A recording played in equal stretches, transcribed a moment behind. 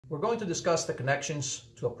we're going to discuss the connections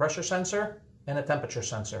to a pressure sensor and a temperature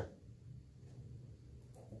sensor.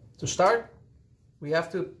 To start, we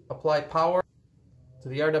have to apply power to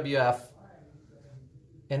the RWF,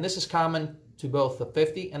 and this is common to both the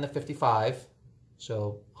 50 and the 55.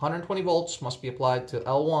 So 120 volts must be applied to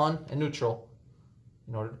L1 and neutral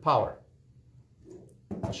in order to power.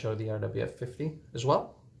 I'll show the RWF50 as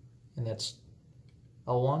well, and that's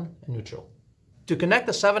L1 and neutral. To connect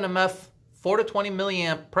the 7MF 4 to 20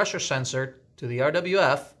 milliamp pressure sensor to the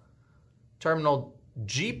RWF, terminal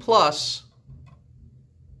G plus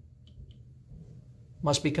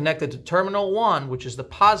must be connected to terminal 1, which is the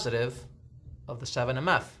positive of the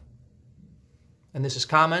 7MF. And this is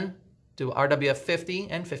common to RWF50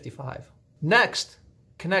 and 55. Next,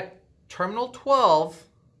 connect terminal 12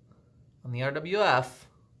 on the RWF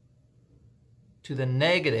to the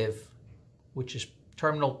negative, which is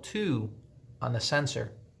terminal 2 on the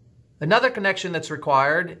sensor. Another connection that's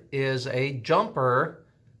required is a jumper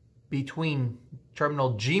between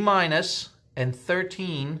terminal G minus and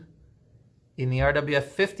 13 in the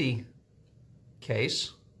RWF50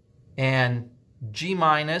 case, and G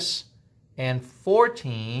minus and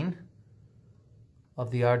 14 of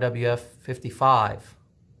the RWF55.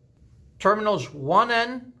 Terminals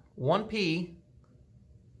 1N, 1P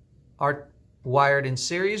are wired in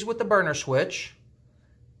series with the burner switch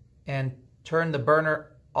and turn the burner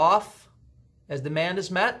off as demand is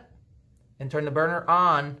met and turn the burner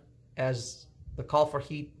on as the call for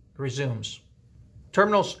heat resumes.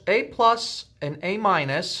 Terminals A plus and A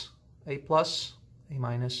minus, A plus, A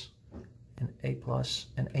minus, and A plus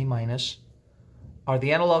and A minus are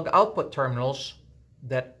the analog output terminals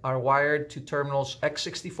that are wired to terminals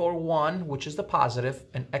X64-1, which is the positive,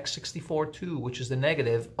 and X64-2, which is the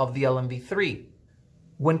negative of the LMV3.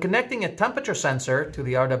 When connecting a temperature sensor to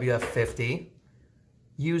the RWF50,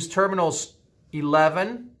 use terminals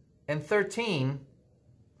 11 and 13,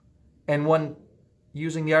 and when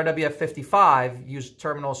using the RWF55, use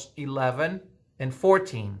terminals 11 and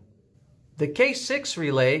 14. The K6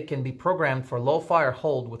 relay can be programmed for low fire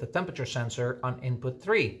hold with a temperature sensor on input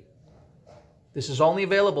 3. This is only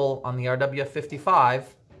available on the RWF55,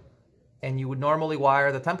 and you would normally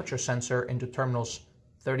wire the temperature sensor into terminals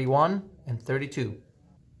 31 and 32.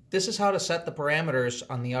 This is how to set the parameters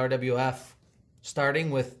on the RWF, starting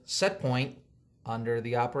with set point under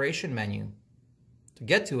the operation menu. To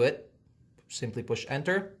get to it, simply push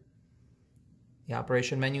enter. The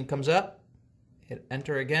operation menu comes up, hit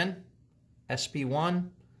enter again, SP1,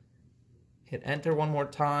 hit enter one more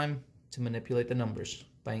time to manipulate the numbers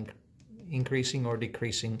by increasing or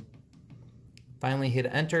decreasing. Finally, hit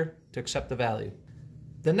enter to accept the value.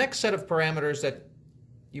 The next set of parameters that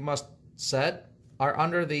you must set are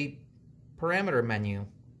under the parameter menu.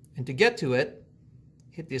 And to get to it,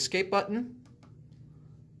 hit the escape button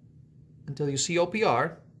until you see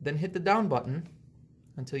OPR, then hit the down button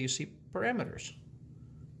until you see parameters.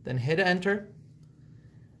 Then hit enter.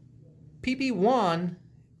 PP1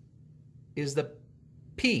 is the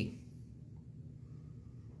P.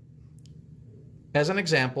 As an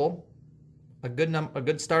example, a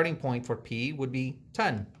good starting point for P would be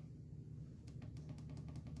 10.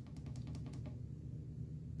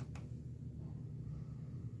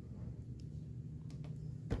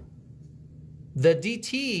 The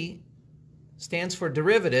DT stands for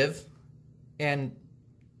derivative, and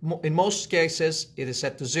in most cases it is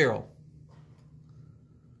set to 0.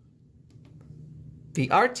 The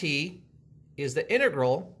RT is the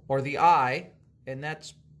integral, or the I, and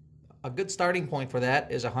that's a good starting point for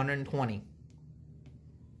that is 120.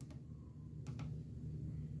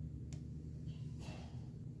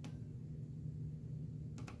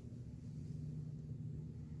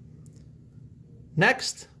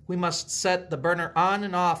 Next, we must set the burner on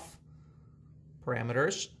and off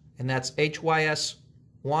parameters, and that's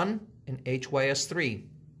HYS1 and HYS3.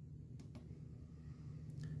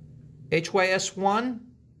 HYS1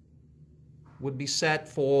 would be set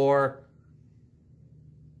for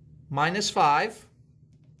 -5,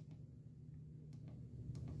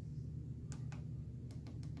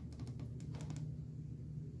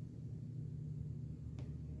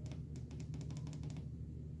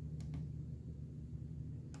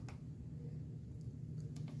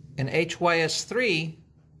 and HYS3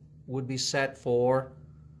 would be set for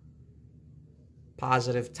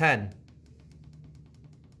 +10.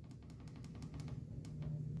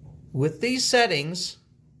 With these settings,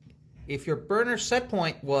 if your burner set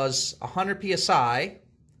point was 100 psi,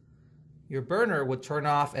 your burner would turn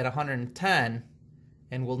off at 110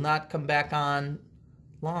 and will not come back on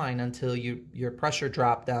line until your pressure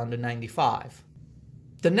dropped down to 95.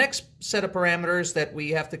 The next set of parameters that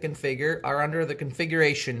we have to configure are under the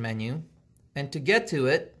configuration menu. And to get to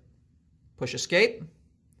it, push escape.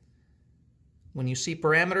 When you see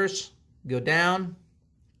parameters, go down,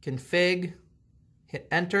 config, hit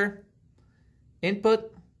enter,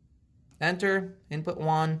 input, enter, input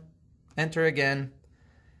 1, enter again.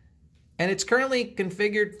 And it's currently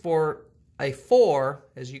configured for a 4,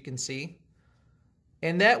 as you can see.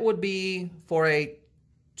 And that would be for a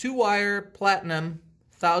 2-wire platinum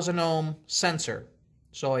 1000 ohm sensor.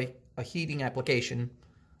 So a heating application,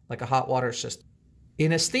 like a hot water system.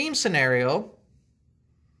 In a steam scenario,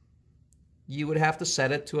 you would have to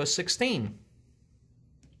set it to a 16.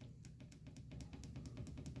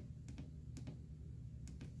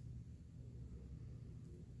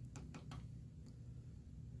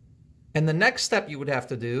 And the next step you would have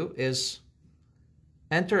to do is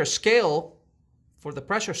enter a scale for the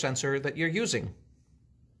pressure sensor that you're using.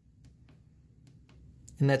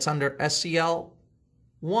 And that's under SCL1,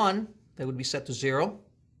 that would be set to 0.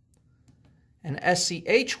 And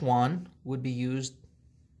SCH1 would be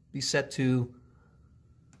set to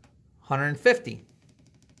 150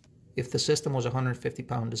 if the system was a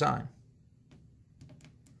 150-pound design.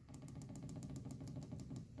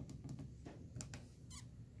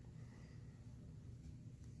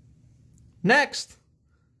 Next,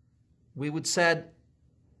 we would set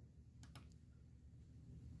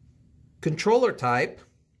controller type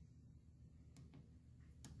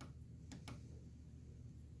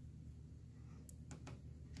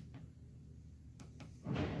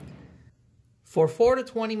for 4 to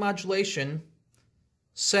 20 modulation.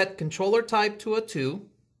 Set controller type to a 2,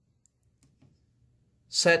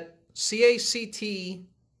 set CACT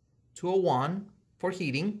to a 1 for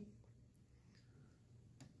heating,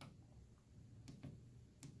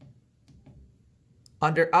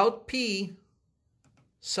 under out P,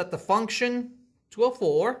 set the function to a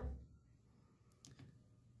 4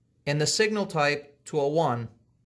 and the signal type to a 1